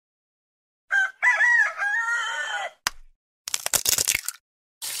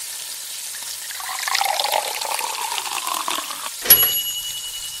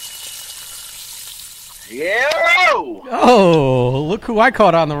Yeah. Oh, look who I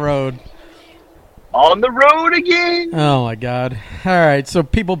caught on the road. On the road again. Oh, my God. All right, so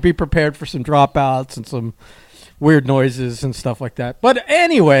people be prepared for some dropouts and some weird noises and stuff like that. But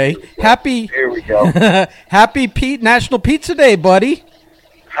anyway, Here we go. happy National Pizza Day, buddy.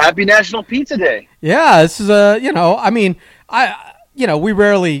 Happy National Pizza Day. Yeah, this is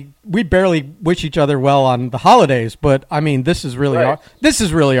we barely wish each other well on the holidays, but I mean, this is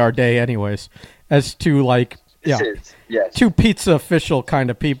really our day, anyways. As to two pizza official kind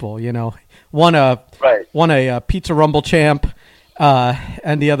of people, one a Pizza Rumble champ,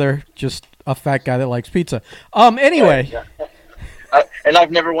 and the other just a fat guy that likes pizza. Anyway, and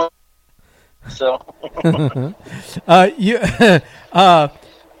I've never won. So,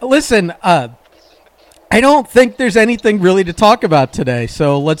 listen. I don't think there's anything really to talk about today,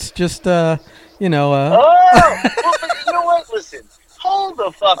 so let's just, Oh, well, you know what? Listen, hold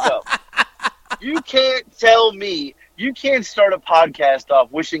the fuck up. You can't tell me, you can't start a podcast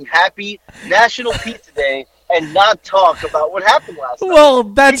off wishing happy National Pizza Day and not talk about what happened last night. Well,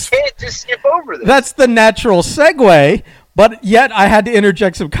 you can't just skip over this. That's the natural segue. But yet I had to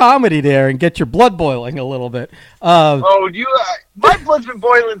interject some comedy there and get your blood boiling a little bit. My blood's been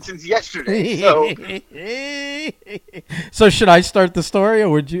boiling since yesterday. So, so should I start the story, or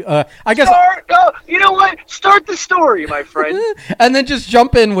would you? I guess. You know what? Start the story, my friend, and then just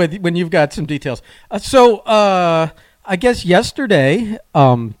jump in when you've got some details. I guess yesterday,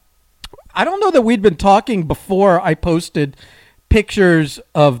 I don't know that we'd been talking before I posted pictures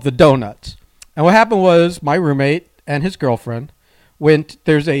of the donuts, and what happened was my roommate and his girlfriend went.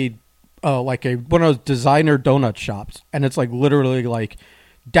 There's one of those designer donut shops, and it's literally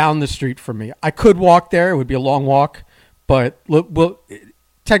down the street from me. I could walk there; it would be a long walk, but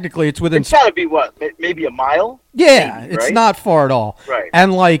technically it's within. It's gotta be what, maybe a mile? Yeah, maybe, it's right? not far at all. Right.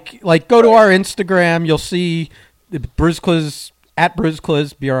 And go to our Instagram, you'll see the Brizzcliz at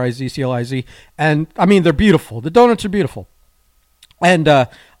Brizzcliz, Brizzcliz, and I mean they're beautiful. The donuts are beautiful, and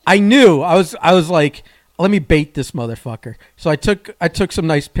I knew I was like, let me bait this motherfucker. So I took some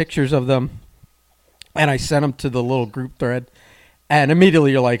nice pictures of them, and I sent them to the little group thread. And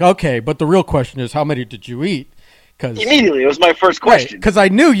immediately you're like, okay, but the real question is, how many did you eat? Immediately, it was my first question. Because I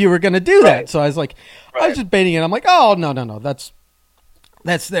knew you were going to do that. Right. So I was like, I was just baiting it. I'm like, oh, no, that's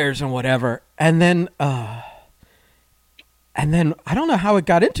theirs and whatever. And then I don't know how it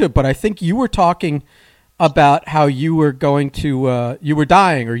got into it, but I think you were talking about how you were going to you were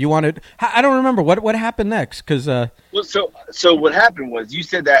dying, or you wanted. I don't remember what happened next. Because so what happened was you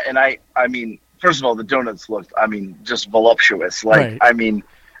said that, and I mean, first of all, the donuts looked, just voluptuous. Right. I mean,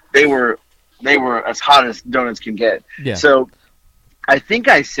 they were as hot as donuts can get. Yeah. So I think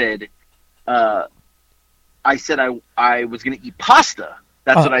I said I was going to eat pasta.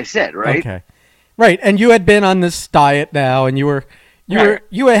 That's what I said, right? Okay. Right, and you had been on this diet now, and you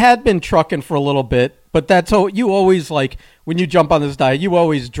had been trucking for a little bit, but that's you always when you jump on this diet, you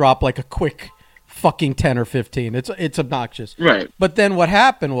always drop a quick fucking 10 or 15. It's obnoxious. Right. But then what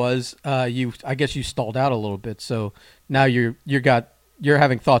happened was I guess you stalled out a little bit, so now you're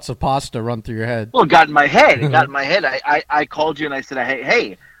having thoughts of pasta run through your head. Well, it got in my head. I called you and I said,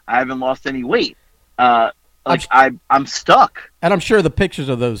 hey, I haven't lost any weight. I'm stuck. And I'm sure the pictures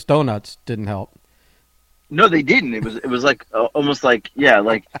of those donuts didn't help. No, they didn't. It was almost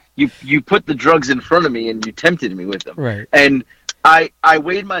you put the drugs in front of me and you tempted me with them. Right. And I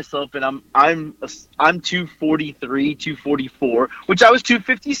weighed myself and I'm 243, 244, which I was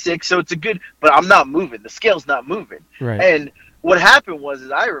 256, so it's but I'm not moving. The scale's not moving. Right. And what happened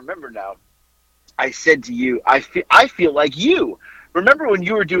was I remember now. I said to you, I feel like you. Remember when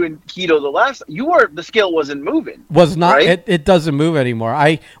you were doing keto the scale wasn't moving. Was not, right? It doesn't move anymore.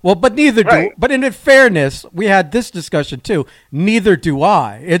 But neither right. do, but in fairness, we had this discussion too. Neither do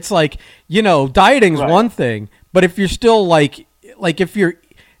I. It's dieting's right. one thing, but if you're still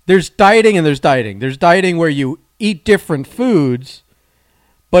there's dieting and there's dieting. There's dieting where you eat different foods,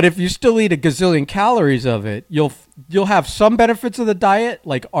 but if you still eat a gazillion calories of it, you'll have some benefits of the diet,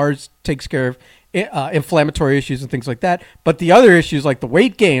 like ours takes care of inflammatory issues and things like that. But the other issues, like the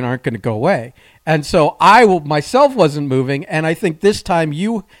weight gain, aren't going to go away. And so I myself wasn't moving, and I think this time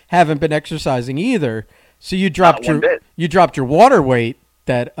you haven't been exercising either. So you dropped your water weight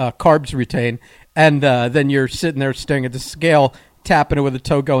that carbs retain, and then you're sitting there staring at the scale, tapping it with a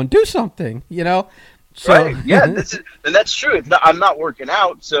toe, going, "Do something," So, right. Yeah, that's true. I'm not working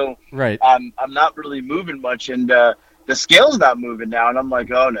out, so right. I'm not really moving much, and the scale's not moving now, and I'm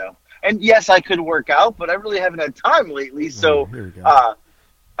like, oh no. And yes, I could work out, but I really haven't had time lately. So,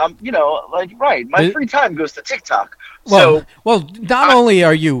 my free time goes to TikTok. Well, not only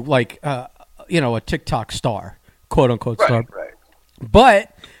are you a TikTok star, quote unquote star. Right.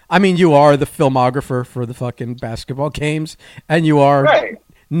 But I mean, you are the filmographer for the fucking basketball games, and you are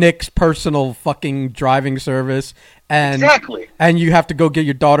Nick's personal fucking driving service, and exactly. And you have to go get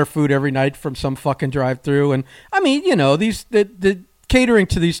your daughter food every night from some fucking drive-through. And I mean, the catering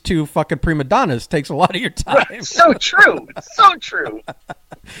to these two fucking prima donnas takes a lot of your time. Right. So true. So true.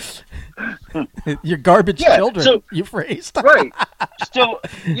 Your garbage children, you phrased. Right. So,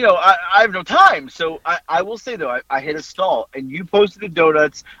 I have no time. So I will say, though, I hit a stall, and you posted the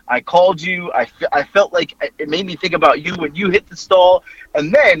donuts. I called you. I felt like it made me think about you when you hit the stall.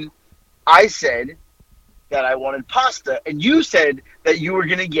 And then I said that I wanted pasta, and you said that you were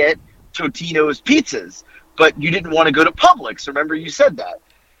going to get Totino's pizzas, but you didn't want to go to Publix. Remember, you said that.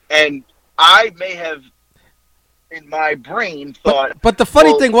 And I may have, in my brain, thought... But the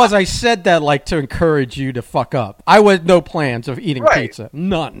funny thing was, I said that like to encourage you to fuck up. I had no plans of eating pizza.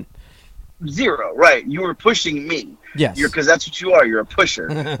 None. Zero, right. You were pushing me. Yes. Because that's what you are. You're a pusher.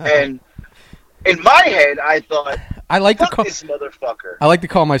 And in my head, I thought, fuck this motherfucker. I like to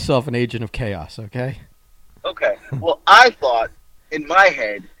call myself an agent of chaos, okay? Okay. Well, I thought, in my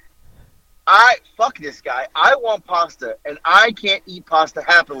head... fuck this guy. I want pasta, and I can't eat pasta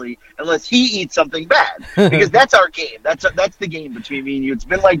happily unless he eats something bad. Because that's our game. That's the game between me and you. It's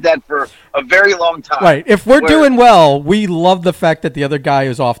been like that for a very long time. Right. If we're doing well, we love the fact that the other guy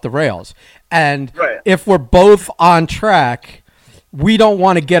is off the rails. And if we're both on track, we don't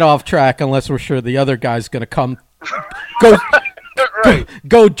want to get off track unless we're sure the other guy's going to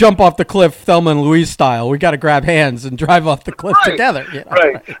go jump off the cliff, Thelma and Louise style. We got to grab hands and drive off the cliff together.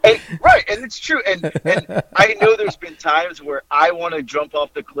 Right, and it's true. And I know there's been times where I want to jump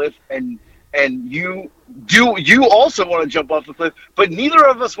off the cliff, and you also want to jump off the cliff, but neither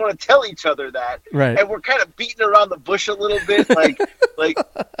of us want to tell each other that. Right. And we're kind of beating around the bush a little bit, like,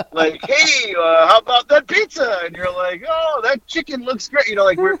 hey, how about that pizza? And you're like, oh, that chicken looks great.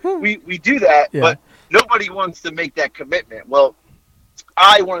 We do that, but nobody wants to make that commitment. Well,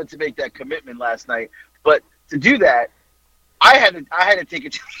 I wanted to make that commitment last night, but to do that, I had to take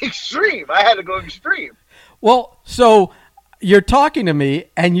it to the extreme. I had to go extreme. Well, so you're talking to me,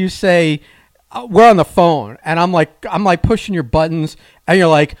 and you say we're on the phone, and I'm like pushing your buttons, and you're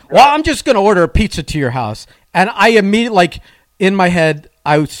like, well, I'm just gonna order a pizza to your house, and I immediately, in my head,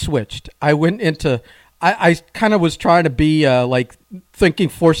 I switched. I went into I kind of was trying to be like thinking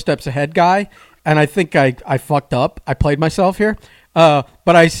 4 steps ahead guy, and I think I fucked up. I played myself here.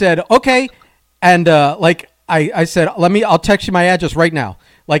 But I said, okay. And, I said, I'll text you my address right now.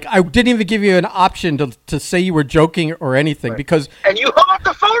 Like, I didn't even give you an option to say you were joking or anything because. And you hung up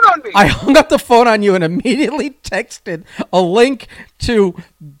the phone on me. I hung up the phone on you and immediately texted a link to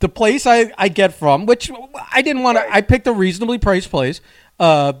the place I get from, which I didn't want to. I picked a reasonably priced place,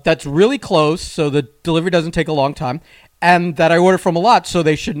 that's really close. So the delivery doesn't take a long time, and that I order from a lot. So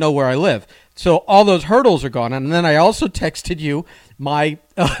they should know where I live. So all those hurdles are gone. And then I also texted you my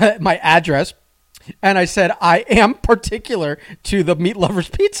my address, and I said I am particular to the Meat Lovers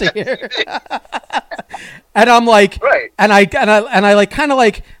Pizza here. And I'm like, and I like kind of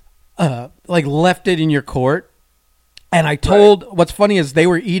like left it in your court. And I told what's funny is they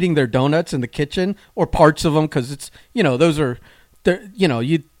were eating their donuts in the kitchen or parts of them because it's those are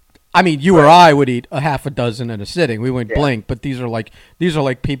you or I would eat a half a dozen in a sitting. We wouldn't blink, but these are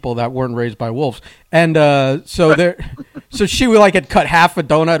like people that weren't raised by wolves. And so she had cut half a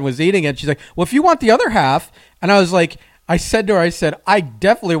donut and was eating it. She's like, well, if you want the other half. And I was like, I said to her, I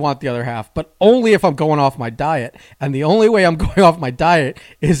definitely want the other half, but only if I'm going off my diet. And the only way I'm going off my diet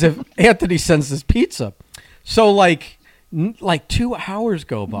is if Anthony sends this pizza. So like 2 hours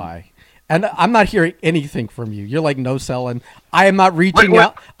go by. And I'm not hearing anything from you. You're like no selling. I am not reaching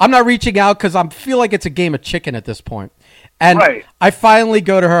out. I'm not reaching out because I feel like it's a game of chicken at this point. And I finally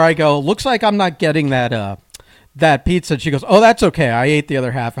go to her. I go, looks like I'm not getting that pizza. And she goes, oh, that's okay. I ate the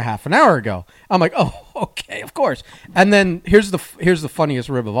other half a half an hour ago. I'm like, oh, okay, of course. And then here's the funniest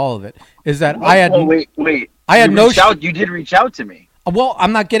rib of all of it is that I had You did reach out to me. Well,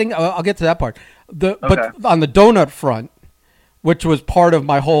 I'm not getting. I'll get to that part. But on the donut front, which was part of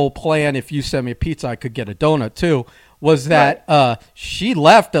my whole plan. If you send me a pizza, I could get a donut too. Was that she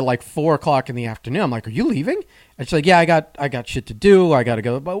left at like 4:00 in the afternoon. I'm like, are you leaving? And she's like, yeah, I got shit to do. I got to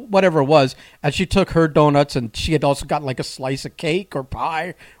go, but whatever it was. And she took her donuts, and she had also gotten like a slice of cake or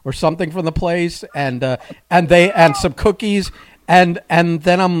pie or something from the place, and some cookies. And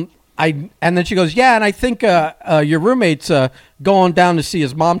then and then she goes, yeah, and I think your roommate's going down to see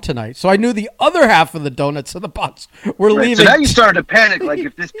his mom tonight. So I knew the other half of the donuts in the box were leaving. So now you started to panic, like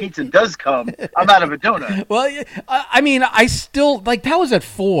if this pizza does come, I'm out of a donut. Well, I mean, I still, like that was at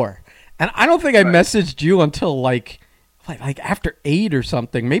 4. And I don't think I messaged you until like after 8 or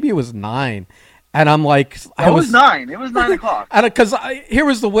something. Maybe it was 9. And I'm like, it was 9. It was 9 o'clock. And because here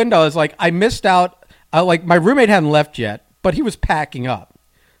was the window. I was like, I missed out. Like my roommate hadn't left yet, but he was packing up,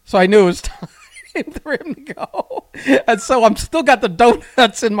 so I knew it was time for him to go. And so I'm still got the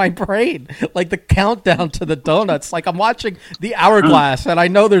donuts in my brain, like the countdown to the donuts. Like I'm watching the hourglass, and I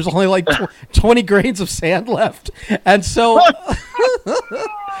know there's only like 20 grains of sand left, and so,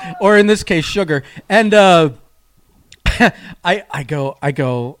 or in this case, sugar. And I go.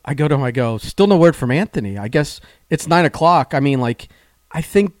 Still no word from Anthony. I guess it's 9 o'clock. I mean, like, I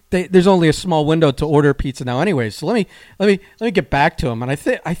think there's only a small window to order pizza now, anyway. So let me get back to him. And I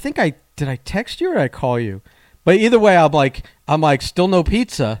think did I text you or did I call you? But either way, I'm like still no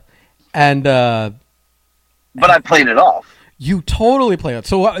pizza, and but I played it off. You totally played it.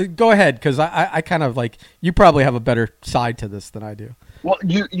 So go ahead, because I kind of like, you probably have a better side to this than I do. Well,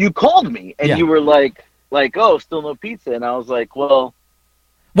 you called me and you were like, oh, still no pizza, and I was like, well,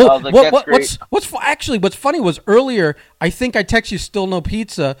 what's funny was earlier I think I texted you still no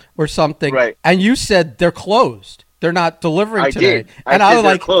pizza or something, right? And you said they're closed, they're not delivering today. Did. And I was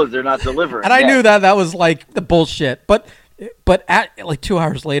like, closed, they're not delivering. And I knew that was like the bullshit, but at like 2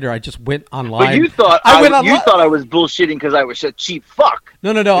 hours later, I just went online. But you thought I was bullshitting because I was a cheap fuck.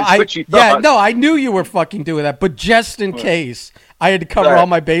 No. I knew you were fucking doing that, but just in case, I had to cover all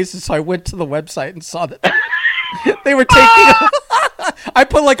my bases, so I went to the website and saw that they were taking. I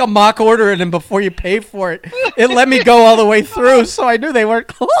put like a mock order in, and before you pay for it, it let me go all the way through, so I knew they weren't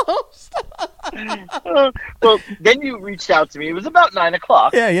closed. Well, then you reached out to me. It was about 9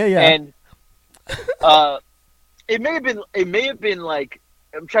 o'clock. Yeah. And it may have been like,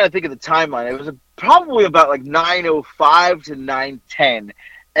 I'm trying to think of the timeline. It was probably about like 9:05 to 9:10.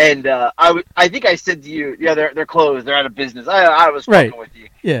 And I think I said to you, yeah, they're closed, they're out of business. I was fucking with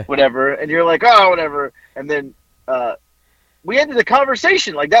you, whatever. And you're like, oh, whatever. And then we ended the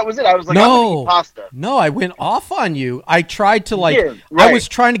conversation. Like that was it. I was like, I'm gonna eat pasta. No, I went off on you. I tried to I was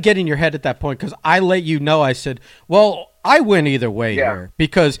trying to get in your head at that point because I let you know. I said, well, I win either way here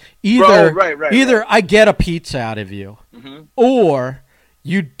because either I get a pizza out of you, or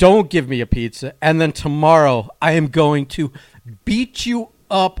you don't give me a pizza, and then tomorrow I am going to beat you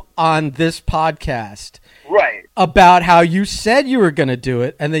up on this podcast about how you said you were going to do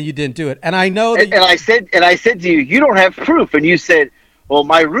it and then you didn't do it. And I know that I said to you, you don't have proof. And you said, well,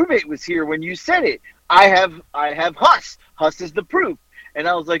 my roommate was here when you said it. I have Huss. Huss is the proof. And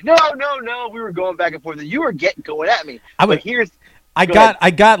I was like, no. We were going back and forth, and you were going at me. I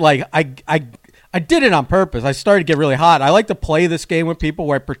did it on purpose. I started to get really hot. I like to play this game with people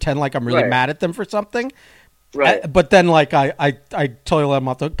where I pretend like I'm really mad at them for something. Right. But then, like, I totally let him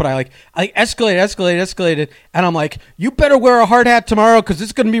off the hook. But I escalated. And I'm like, you better wear a hard hat tomorrow because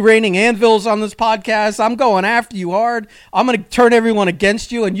it's going to be raining anvils on this podcast. I'm going after you hard. I'm going to turn everyone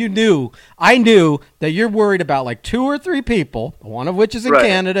against you. And I knew that you're worried about like 2 or 3 people, one of which is in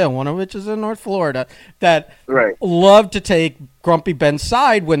Canada and one of which is in North Florida, that love to take Grumpy Ben's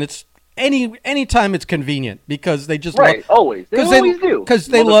side when it's anytime it's convenient, because they just always do, because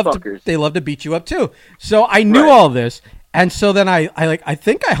they love to beat you up too. So I knew all this, and so then I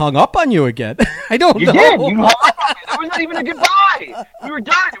think I hung up on you again. I don't know. You did. You hung up on me. That was not even a goodbye. We were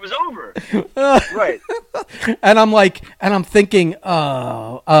done. It was over. Right. And I'm thinking,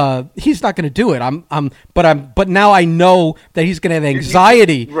 he's not going to do it. But now I know that he's going to have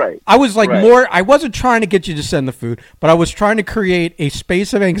anxiety. Right. I was like I wasn't trying to get you to send the food, but I was trying to create a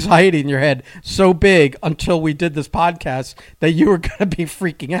space of anxiety in your head so big until we did this podcast that you were going to be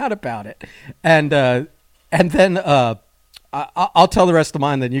freaking out about it. And then I'll tell the rest of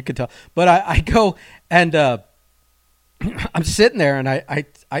mine, then you can tell. But I go and I'm sitting there, and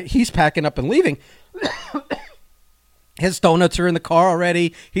he's packing up and leaving. His donuts are in the car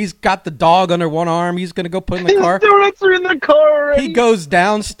already. He's got the dog under one arm. He's going to go put in the car. His donuts are in the car already. He goes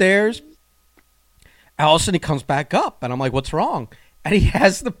downstairs. And all of a sudden, he comes back up, and I'm like, what's wrong? And he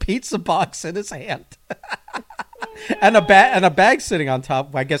has the pizza box in his hand. And a bag sitting on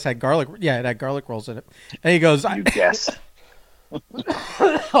top. I guess had garlic. Yeah, it had garlic rolls in it. And he goes, "You guess."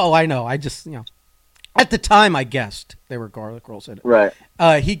 Oh, I know. I just, at the time I guessed they were garlic rolls in it. Right.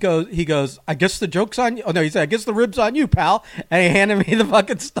 He goes. I guess the joke's on you. Oh no, he said, I guess the rib's on you, pal. And he handed me the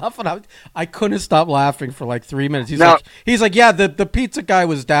fucking stuff, and I couldn't stop laughing for like 3 minutes. He's like, yeah, the pizza guy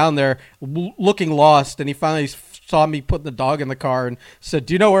was down there looking lost, and he finally saw me putting the dog in the car and said,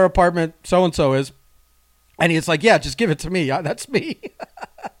 "Do you know where apartment so and so is?" And he's like, yeah, just give it to me. That's me.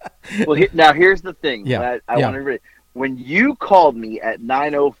 Well, now here's the thing. Yeah. I want to read. When you called me at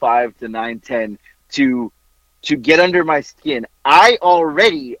 9:05 to 9:10 to get under my skin, I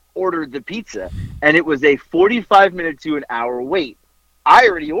already ordered the pizza, and it was a 45-minute to an hour wait. I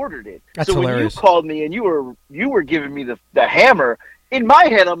already ordered it. That's so hilarious. When you called me and you were giving me the hammer, in my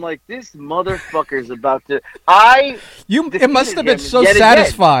head I'm like, this motherfucker's about to. It must have been so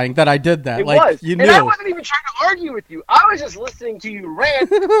satisfying that I did that. It like, was. You knew. And I wasn't even trying to argue with you. I was just listening to you rant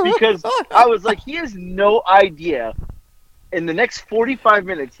because I was like, he has no idea. In the next 45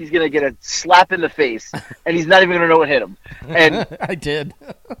 minutes, he's going to get a slap in the face, and he's not even going to know what hit him. And I did.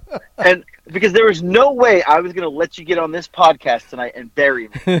 And because there was no way I was going to let you get on this podcast tonight and bury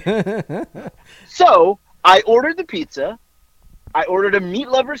me. So I ordered the pizza. I ordered a meat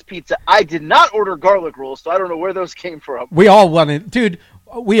lover's pizza. I did not order garlic rolls, so I don't know where those came from. We all wanted, dude.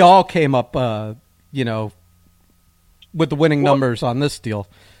 We all came up, with the winning numbers on this deal.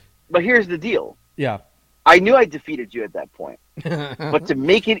 But here's the deal. Yeah. I knew I defeated you at that point. But to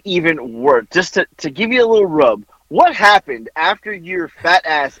make it even worse, just to give you a little rub, what happened after your fat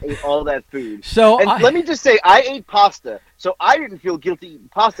ass ate all that food? Let me just say, I ate pasta, so I didn't feel guilty eating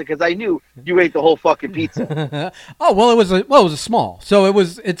pasta because I knew you ate the whole fucking pizza. Oh well, it was a small. So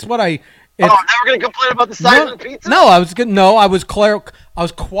it's what I. Now we're gonna complain about the size of the pizza? No, I was good. No, I was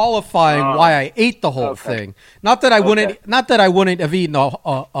qualifying why I ate the whole thing. Not that I wouldn't. Not that I wouldn't have eaten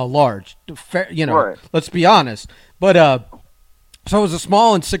a large. Right. Let's be honest. But so it was a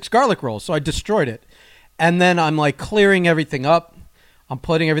small and 6 garlic rolls. So I destroyed it, and then I'm like clearing everything up. I'm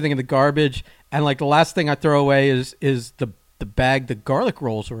putting everything in the garbage, and like the last thing I throw away is the bag the garlic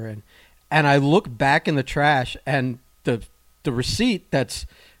rolls were in, and I look back in the trash, and the receipt that's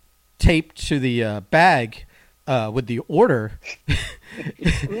taped to the bag with the order,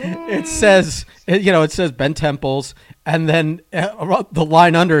 it says Ben Temples, and then the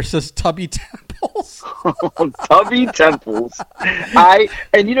line under says Tubby Temples. Tubby Temples.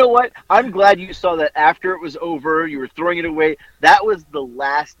 And you know what? I'm glad you saw that after it was over. You were throwing it away. That was the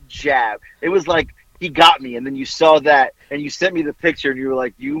last jab. It was like he got me, and then you saw that, and you sent me the picture, and you were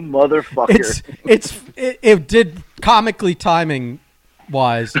like, "You motherfucker!" It did comically timing.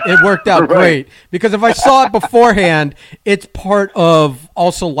 Wise, it worked out great because if I saw it beforehand, it's part of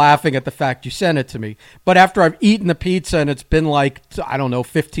also laughing at the fact you sent it to me. But after I've eaten the pizza and it's been like, I don't know,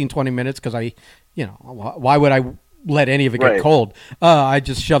 15, 20 minutes because why would I let any of it get cold? I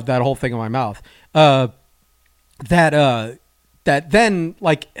just shoved that whole thing in my mouth. That then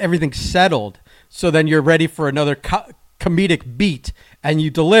like everything settled. So then you're ready for another comedic beat, and you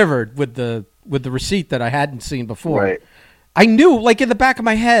delivered with the receipt that I hadn't seen before. Right. I knew, like in the back of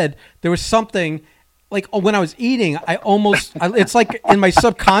my head, there was something. Like when I was eating, it's like in my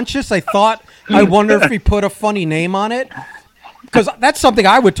subconscious, I thought, I wonder if he put a funny name on it, because that's something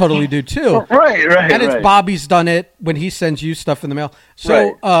I would totally do too. Right. And it's Bobby's done it when he sends you stuff in the mail.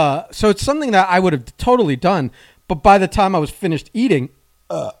 So, so it's something that I would have totally done. But by the time I was finished eating,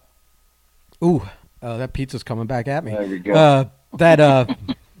 that pizza's coming back at me. There we go. That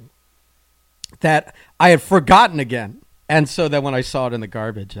I had forgotten again. And so then when I saw it in the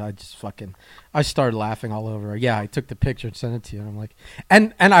garbage, I started laughing all over. Yeah, I took the picture and sent it to you. And I'm like,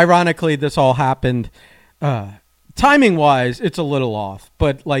 and ironically, this all happened, timing wise, it's a little off,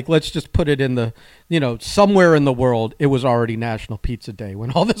 but like, let's just put it in the, somewhere in the world, it was already National Pizza Day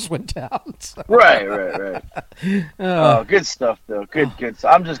when all this went down. So. Right. Good stuff though. Good. So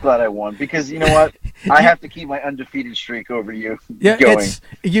I'm just glad I won because you know what? I have to keep my undefeated streak over you going.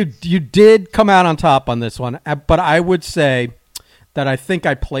 You did come out on top on this one, but I would say that I think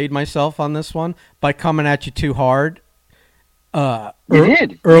I played myself on this one by coming at you too hard. You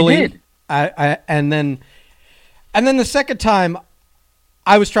did early. You did. And then the second time,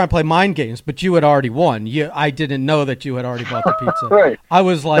 I was trying to play mind games, but you had already won. I didn't know that you had already bought the pizza. Right. I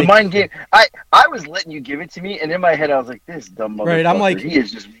was like... The mind game... I was letting you give it to me, and in my head I was like, this dumb motherfucker, right, I'm like, he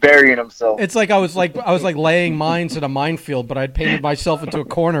is just burying himself. It's like I was laying mines in a minefield, but I'd painted myself into a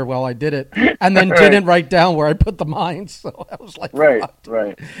corner while I did it, and then didn't write down where I put the mines, so I was like...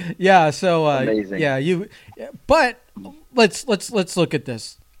 Right. Yeah, so... Amazing. Yeah, but let's look at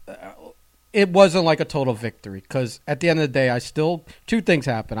this. It wasn't like a total victory because at the end of the day, two things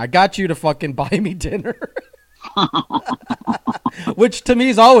happened. I got you to fucking buy me dinner, which to me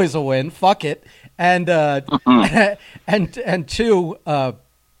is always a win. Fuck it. And two,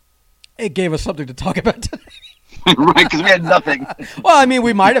 it gave us something to talk about today. Right, because we had nothing. Well, I mean,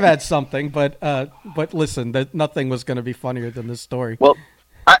 we might have had something, but listen, nothing was going to be funnier than this story. Well,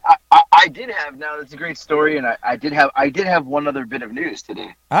 I did have. Now that's a great story, and I did have one other bit of news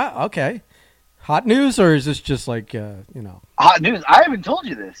today. Ah, okay. Hot news, or is this just like hot news? I haven't told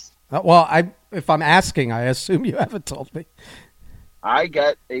you this. Well, if I'm asking, I assume you haven't told me. I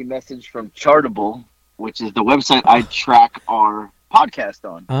got a message from Chartable, which is the website I track our podcast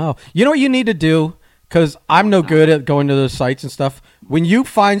on. Oh, you know what you need to do? Because I'm no good at going to those sites and stuff. When you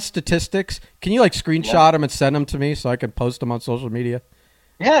find statistics, can you like screenshot them and send them to me so I can post them on social media?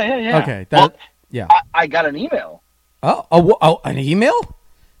 Yeah. Okay. Yeah. I got an email. Oh, an email?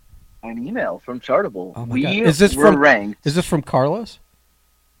 An email from Chartable. Oh my God. Is this from ranked. Is this from Carlos?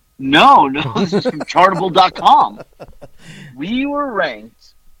 No, this is from Chartable.com. We were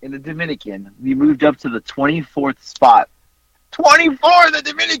ranked in the Dominican. We moved up to the 24th spot. 24, the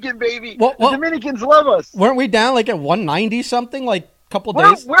Dominican, baby. The Dominicans love us. Weren't we down like at 190 something, like a couple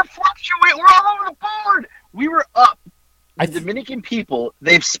days? We're fluctuating. We're all over the board. We were up. The Dominican people,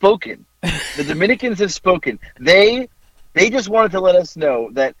 they've spoken. The Dominicans have spoken. They just wanted to let us know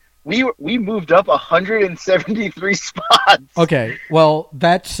that we moved up 173 spots. Okay, well,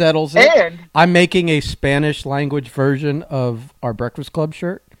 that settles it. And I'm making a Spanish language version of our Breakfast Club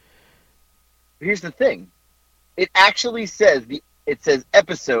shirt. Here's the thing. It actually says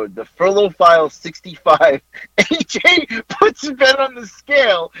episode, the Furlough File 65. AJ puts Ben on the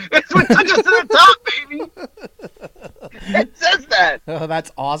scale. That's what took us to the top, baby. It says that. Oh,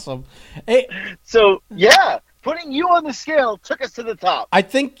 that's awesome. Hey, so yeah, putting you on the scale took us to the top. I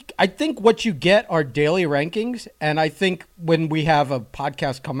think what you get are daily rankings, and I think when we have a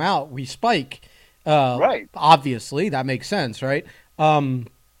podcast come out, we spike. Right. Obviously, that makes sense, right?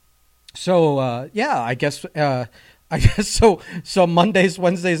 So yeah, I guess so. So Mondays,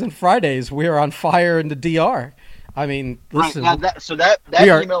 Wednesdays, and Fridays we are on fire in the DR. I mean, listen. Right, now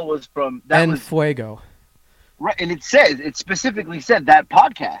that email was from Fuego. Right, and it specifically said that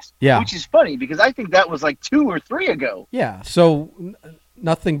podcast. Yeah, which is funny because I think that was like 2 or 3 ago. Yeah, so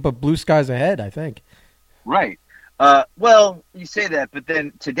nothing but blue skies ahead, I think. Right. Well, you say that, but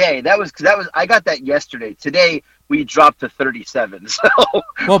then today I got that yesterday. Today we dropped to 37. So,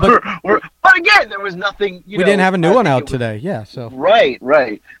 well, but again, there was nothing. We didn't have a new one out today. Yeah, so right.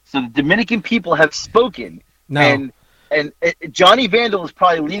 So the Dominican people have spoken. No. And Johnny Vandal is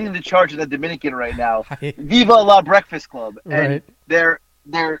probably leading the charge in the Dominican right now. Viva la Breakfast Club, and right. they're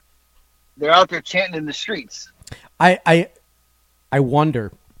out there chanting in the streets. I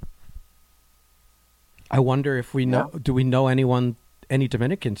wonder. I wonder if we know. Yeah. Do we know any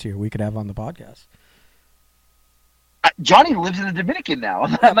Dominicans here we could have on the podcast? Johnny lives in the Dominican now.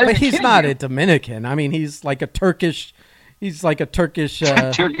 But he's not a Dominican. I mean, he's like a Turkish. He's like a Turkish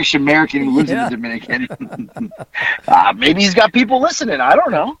Turkish American who lives in the Dominican. Maybe he's got people listening. I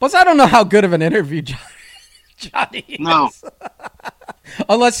don't know. Plus, I don't know how good of an interview Johnny is. No.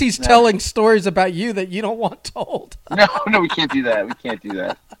 Unless he's telling stories about you that you don't want told. No, we can't do that.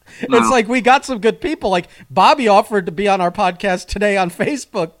 No. It's like we got some good people. Like Bobby offered to be on our podcast today on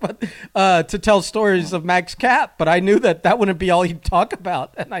Facebook, but to tell stories of Max Cap. But I knew that wouldn't be all he'd talk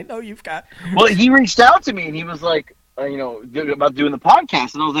about. And I know you've got. Well, he reached out to me and he was like, about doing the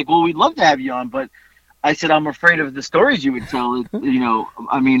podcast, and I was like, well, we'd love to have you on, but I said I'm afraid of the stories you would tell.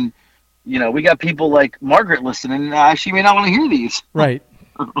 I mean, we got people like Margaret listening. She may not want to hear these. Right.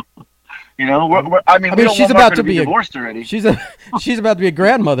 We don't she's want about to be divorced already. She's about to be a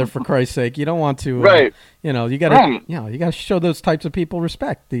grandmother, for Christ's sake. You don't want to, right? You gotta, you gotta show those types of people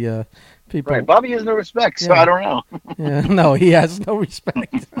respect. The people. Right. Bobby has no respect, so I don't know. Yeah, no, he has no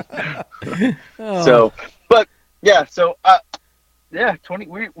respect. So, but yeah, 20.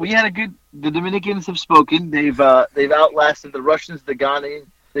 We had a good. The Dominicans have spoken. They've outlasted the Russians, the Ghanaians,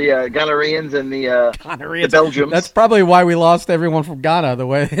 the Ghanaians, and the Belgians. That's probably why we lost everyone from Ghana. The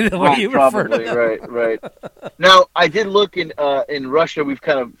way you refer to them. Right. Now I did look in Russia. We've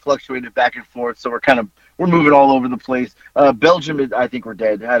kind of fluctuated back and forth, so we're moving all over the place. Belgium, I think we're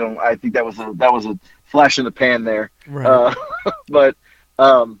dead. I think that was a flash in the pan there. Right. But.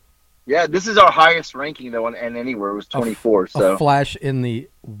 Yeah, this is our highest ranking though, and anywhere it was 24. So a flash in the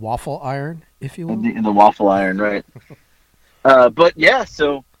waffle iron, if you will. In the waffle iron, right? But yeah,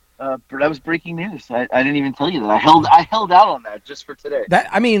 so that was breaking news. I didn't even tell you that. I held out on that just for today.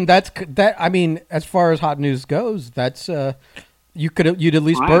 As far as hot news goes, that's you'd at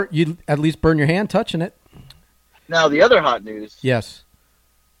least burn your hand touching it. Now the other hot news. Yes,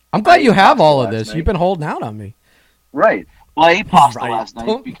 I'm glad you have all of this. Night. You've been holding out on me. Right. Well, I ate pasta last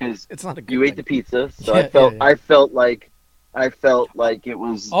night because it's not a good you thing. Ate the pizza, so I felt like it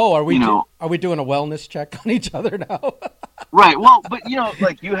was. Oh, are we doing a wellness check on each other now? Right. Well, but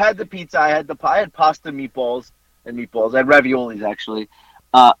like you had the pizza, I had pasta, meatballs. I had raviolis actually.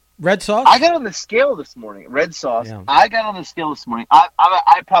 Red sauce. I got on the scale this morning. Red sauce. Yeah. I got on the scale this morning. I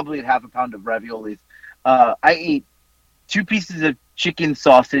probably had half a pound of raviolis. I ate 2 pieces of chicken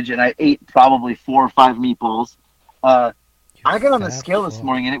sausage, and I ate probably 4 or 5 meatballs. I got on the scale this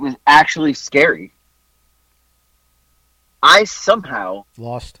morning, and it was actually scary. I somehow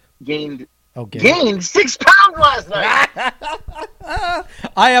Lost. gained Oh, gained 6 pounds last night.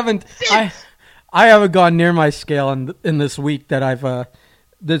 I haven't. I haven't gone near my scale in this week that I've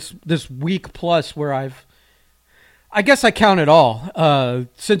this week plus where I guess I count it all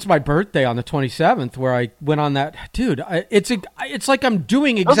since my birthday on the 27th, where I went on that. Dude, it's like I'm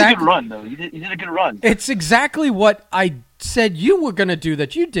doing exactly. That was a good run, though. You did a good run. It's exactly what I said you were going to do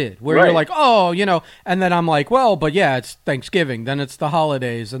that you did, where you're like, oh, and then I'm like, well, but yeah, it's Thanksgiving, then it's the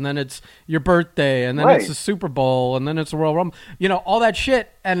holidays, and then it's your birthday, and then it's the Super Bowl, and then it's the Royal Rumble, all that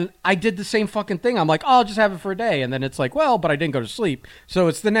shit. And I did the same fucking thing. I'm like, oh, I'll just have it for a day, and then it's like, well, but I didn't go to sleep, so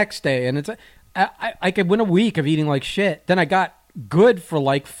it's the next day, and I could win a week of eating like shit. Then I got good for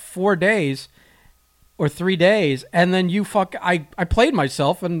like 4 days or 3 days, and then I played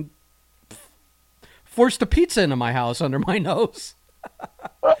myself and forced a pizza into my house under my nose.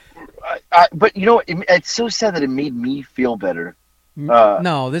 But it's so sad that it made me feel better.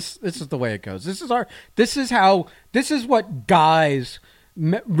 No, this is the way it goes. This is what guys,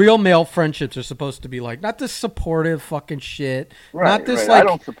 real male friendships are supposed to be like. Not this supportive fucking shit. Not this like. I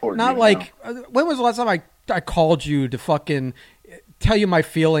don't support. Not you, like. no. When was the last time I called you to fucking tell you my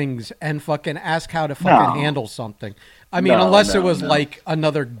feelings and fucking ask how to fucking handle something? I mean, unless it was like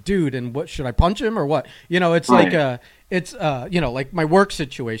another dude, and what should I punch him or what? It's like like my work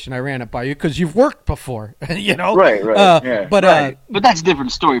situation. I ran it by you because you've worked before, Right. Yeah. But that's a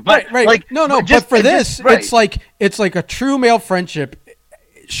different story. But right. Like, but for this, it's like a true male friendship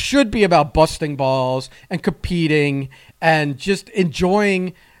should be about busting balls and competing and just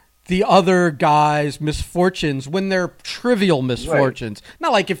enjoying the other guy's misfortunes when they're trivial misfortunes.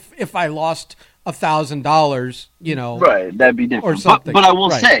 Not like if I lost $1,000, right, that'd be different. Or something. But I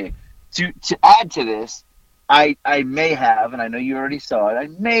will say, to add to this, I may have, and I know you already saw it. I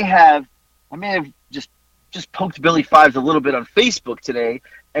may have just poked Billy Fives a little bit on Facebook today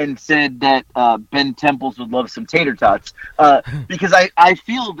and said that Ben Temples would love some tater tots because I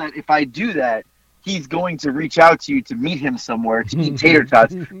feel that if I do that, he's going to reach out to you to meet him somewhere to eat tater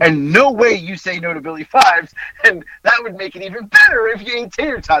tots, and no way you say no to Billy Fives, and that would make it even better if you ate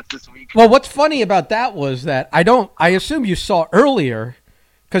tater tots this week. Well, what's funny about that was that I assume you saw earlier,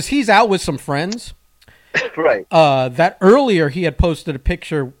 because he's out with some friends. Right. That earlier he had posted a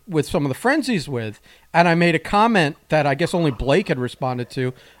picture with some of the friends he's with, and I made a comment that I guess only Blake had responded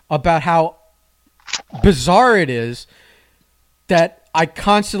to about how bizarre it is that I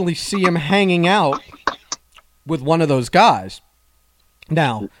constantly see him hanging out with one of those guys.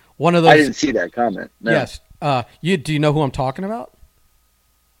 Now, one of those. I didn't see that comment. No. Yes. Do you know who I'm talking about?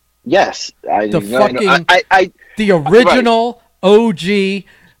 Yes. The original OG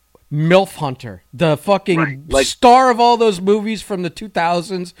MILF Hunter, the fucking star of all those movies from the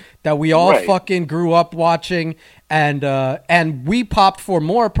 2000s that we all fucking grew up watching, and we popped for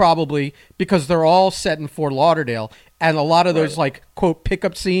more probably because they're all set in Fort Lauderdale, and a lot of those like quote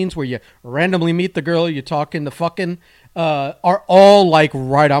pickup scenes where you randomly meet the girl you talking to fucking are all like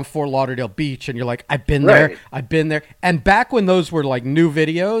right on Fort Lauderdale Beach, and you're like, I've been there, and back when those were like new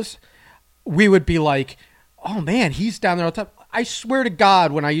videos, we would be like, oh man, he's down there all the time. I swear to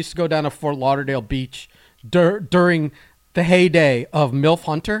God, when I used to go down to Fort Lauderdale Beach during the heyday of MILF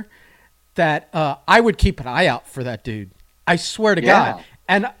Hunter, that I would keep an eye out for that dude. I swear to God.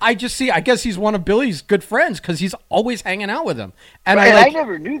 And I guess he's one of Billy's good friends because he's always hanging out with him. And I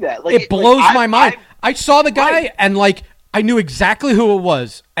never knew that. It blows my mind. I saw the guy and I knew exactly who it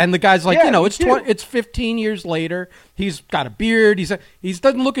was. And the guy's like, it's 15 years later. He's got a beard. He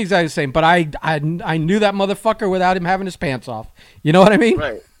doesn't look exactly the same. But I knew that motherfucker without him having his pants off. You know what I mean?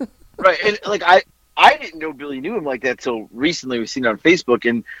 Right. Right. And I didn't know Billy knew him like that till recently. We've seen it on Facebook,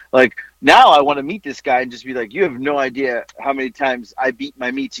 and now I want to meet this guy and just be like, you have no idea how many times I beat my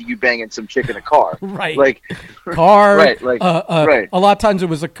meat to you banging some chick in a car. Right. Car. Right. Right. A lot of times it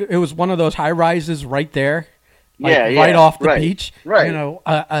was one of those high rises right there. Right off the beach. Right.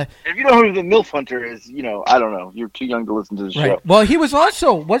 If you know who the MILF Hunter is, I don't know. You're too young to listen to the show. Well,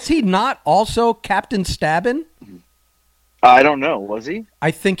 was he not also Captain Stabbin? I don't know. Was he? I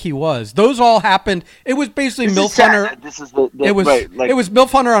think he was. Those all happened. It was basically MILF Hunter. This is the it was it was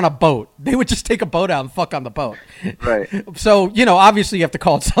MILF Hunter on a boat. They would just take a boat out and fuck on the boat. Right. So obviously you have to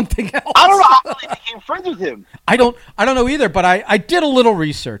call it something else. I don't know how they became friends with him. I don't know either. But I did a little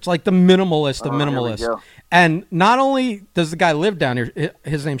research, like the minimalist of minimalists. And not only does the guy live down here,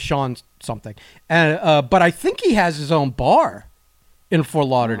 his name's Sean something, and but I think he has his own bar in Fort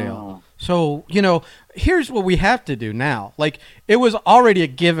Lauderdale. So, here's what we have to do now. It was already a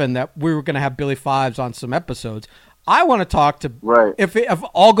given that we were going to have Billy Fives on some episodes. I want to talk to Right. If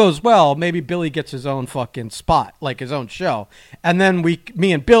all goes well, maybe Billy gets his own fucking spot, like his own show, and then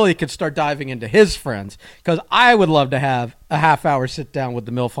me and Billy could start diving into his friends, because I would love to have a half-hour sit down with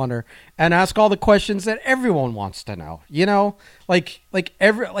the MILF Hunter and ask all the questions that everyone wants to know. You know, I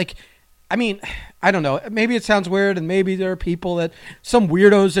mean, I don't know. Maybe it sounds weird, and maybe there are people some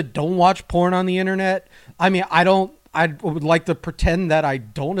weirdos that don't watch porn on the internet. I mean, I would like to pretend that I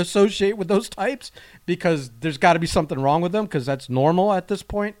don't associate with those types, because there's got to be something wrong with them, because that's normal at this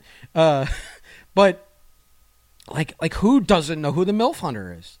point. But like who doesn't know who the MILF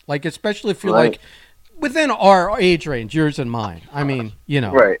Hunter is? Like, especially if you're like within our age range, yours and mine. I mean, you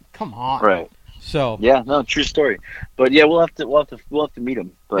know, right? Come on, right? So yeah, no, true story. But yeah, we'll have to meet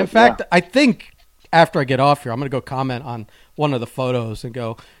him. But, in fact, I think after I get off here, I'm gonna go comment on one of the photos and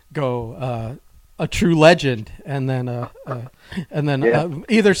go a true legend, and then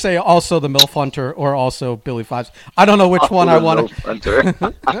either say also the MILF Hunter or also Billy Fives. I don't know which one I want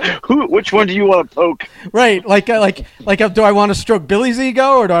to. Which one do you want to poke? Right, like do I want to stroke Billy's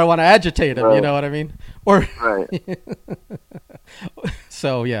ego, or do I want to agitate him? Right. You know what I mean? Or right.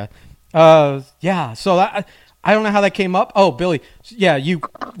 So yeah, yeah. So I don't know how that came up. Oh, Billy, yeah, you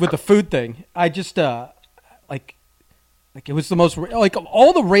with the food thing. I just like it was the most like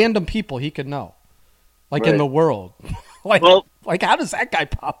all the random people he could know. Like in the world, like how does that guy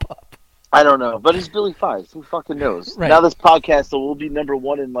pop up? I don't know, but it's Billy Fives. Who fucking knows? Right. Now this podcast will be number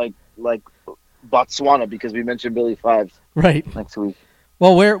one in like Botswana because we mentioned Billy Fives. Right. Next week.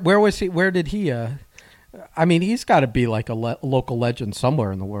 Well, where was he? Where did he? I mean, he's got to be like a local legend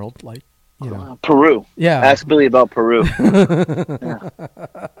somewhere in the world, like you know, Peru. Yeah. Ask Billy about Peru. Yeah.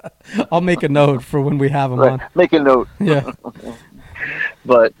 I'll make a note for when we have him on. Make a note. Yeah.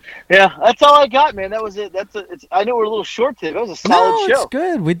 But yeah, that's all I got, man. That was it. I know we're a little short today. That was a solid show. It's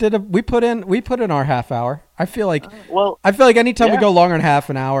good. We put in our half hour. I feel like anytime we go longer than half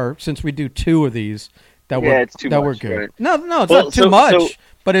an hour, since we do two of these, it's too much, we're good. Right? No, it's not too much.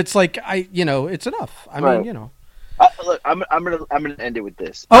 But it's like it's enough. I mean, you know. Look, I'm gonna end it with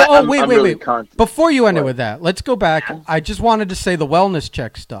this. Wait. Before you end it with that, let's go back. I just wanted to say the wellness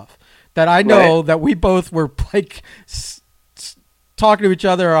check stuff that I know that we both were like talking to each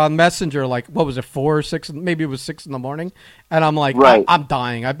other on Messenger, like what was it, 4 or 6? Maybe it was 6 in the morning, and I'm like, I'm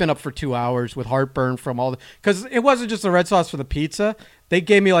dying. I've been up for 2 hours with heartburn from all because it wasn't just the red sauce for the pizza. They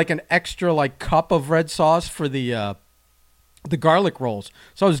gave me like an extra like cup of red sauce for the garlic rolls.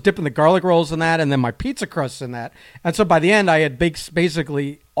 So I was dipping the garlic rolls in that, and then my pizza crusts in that. And so by the end, I had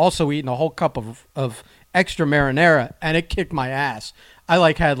basically also eaten a whole cup of extra marinara, and it kicked my ass.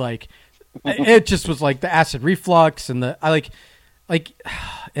 I had it just was like the acid reflux, and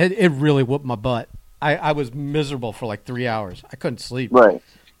it really whooped my butt. I was miserable for like 3 hours. I couldn't sleep. Right.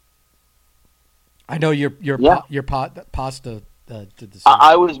 I know your pasta did the same.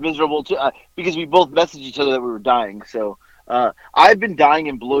 I was miserable too because we both messaged each other that we were dying. So I've been dying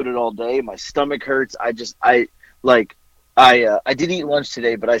and bloated all day. My stomach hurts. I didn't eat lunch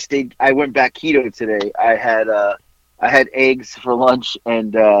today, but I went back keto today. I had eggs for lunch,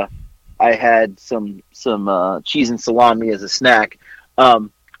 and I had some cheese and salami as a snack.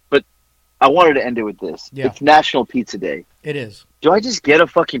 But I wanted to end it with this. Yeah. It's National Pizza Day. It is. Do I just get a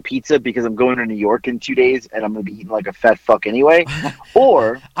fucking pizza because I'm going to New York in 2 days and I'm going to be eating like a fat fuck anyway?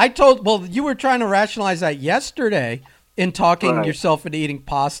 Or you were trying to rationalize that yesterday in talking yourself into eating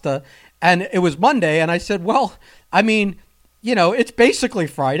pasta, and it was Monday, and I said, well, I mean, it's basically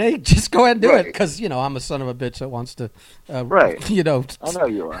Friday. Just go ahead and do it, because I'm a son of a bitch that wants to, I know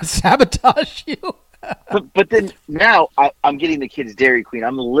you are. Sabotage you. but then now I'm getting the kids Dairy Queen.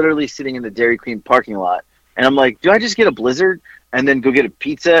 I'm literally sitting in the Dairy Queen parking lot, and I'm like, do I just get a Blizzard and then go get a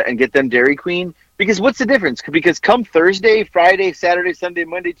pizza and get them Dairy Queen? Because what's the difference? Because come Thursday, Friday, Saturday, Sunday,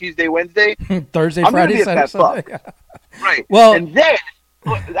 Monday, Tuesday, Wednesday, Thursday, I'm Friday, Saturday, Sunday. Right. Well, and then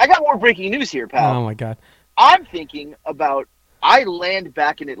I got more breaking news here, pal. Oh my God. I'm thinking about. I land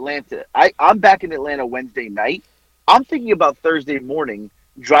back in Atlanta. I'm back in Atlanta Wednesday night. I'm thinking about Thursday morning,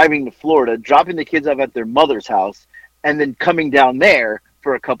 driving to Florida, dropping the kids off at their mother's house, and then coming down there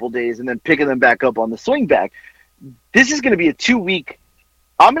for a couple days, and then picking them back up on the swing back. This is going to be a 2-week.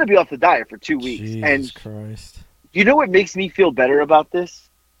 I'm going to be off the diet for 2 weeks. Jesus Christ. You know what makes me feel better about this?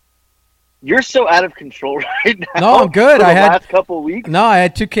 You're so out of control right now. No, I'm good. Last couple of weeks. No, I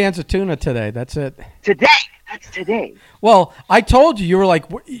had 2 cans of tuna today. That's it. Today. That's today. Well, I told you were like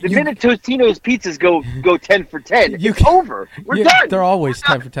The minute Tostino's pizzas go 10 for 10, it's over. We're done. They're always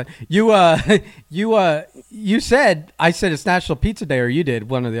 10 for 10. You said, I said it's National Pizza Day, or you did,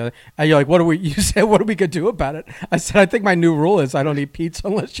 one or the other. And you're like, you said, what are we going to do about it? I said, I think my new rule is I don't eat pizza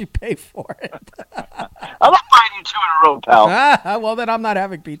unless you pay for it. I'm not buying you 2 in a row, pal. Well, then I'm not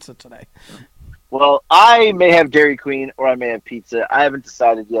having pizza today. Well, I may have Dairy Queen or I may have pizza. I haven't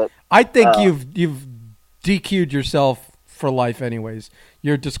decided yet. I think you've DQ'd yourself for life anyways.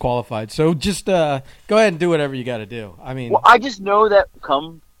 You're disqualified. So just go ahead and do whatever you got to do. I mean, well, I just know that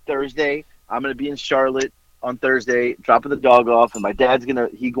come Thursday, I'm going to be in Charlotte on Thursday, dropping the dog off, and my dad's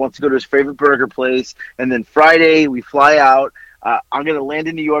he wants to go to his favorite burger place, and then Friday we fly out. I'm going to land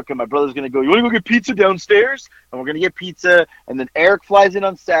in New York, and my brother's going to go, you want to go get pizza downstairs? And we're going to get pizza. And then Eric flies in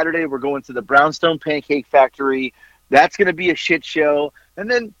on Saturday. We're going to the Brownstone Pancake Factory. That's going to be a shit show. And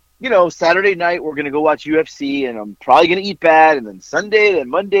then, Saturday night, we're going to go watch UFC, and I'm probably going to eat bad. And then Sunday, then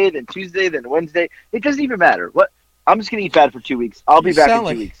Monday, then Tuesday, then Wednesday. It doesn't even matter. I'm just going to eat bad for 2 weeks. I'll be back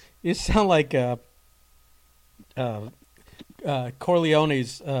in 2 weeks. You sound like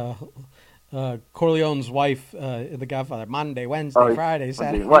Corleone's wife, The Godfather. Monday, Wednesday, Friday,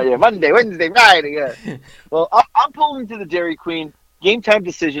 Saturday. Monday, Wednesday, Friday. Yeah. Well, I'm pulling to the Dairy Queen. Game time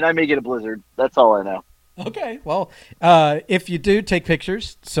decision. I may get a blizzard. That's all I know. Okay. Well, if you do, take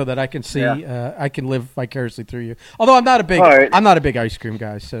pictures so that I can see. Yeah. I can live vicariously through you. Although I'm not a big ice cream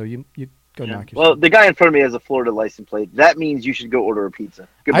guy. So you go knock yourself. Well, the guy in front of me has a Florida license plate. That means you should go order a pizza.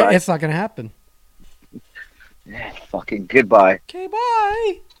 Goodbye. It's not going to happen. Yeah, fucking goodbye. Okay,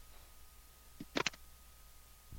 bye.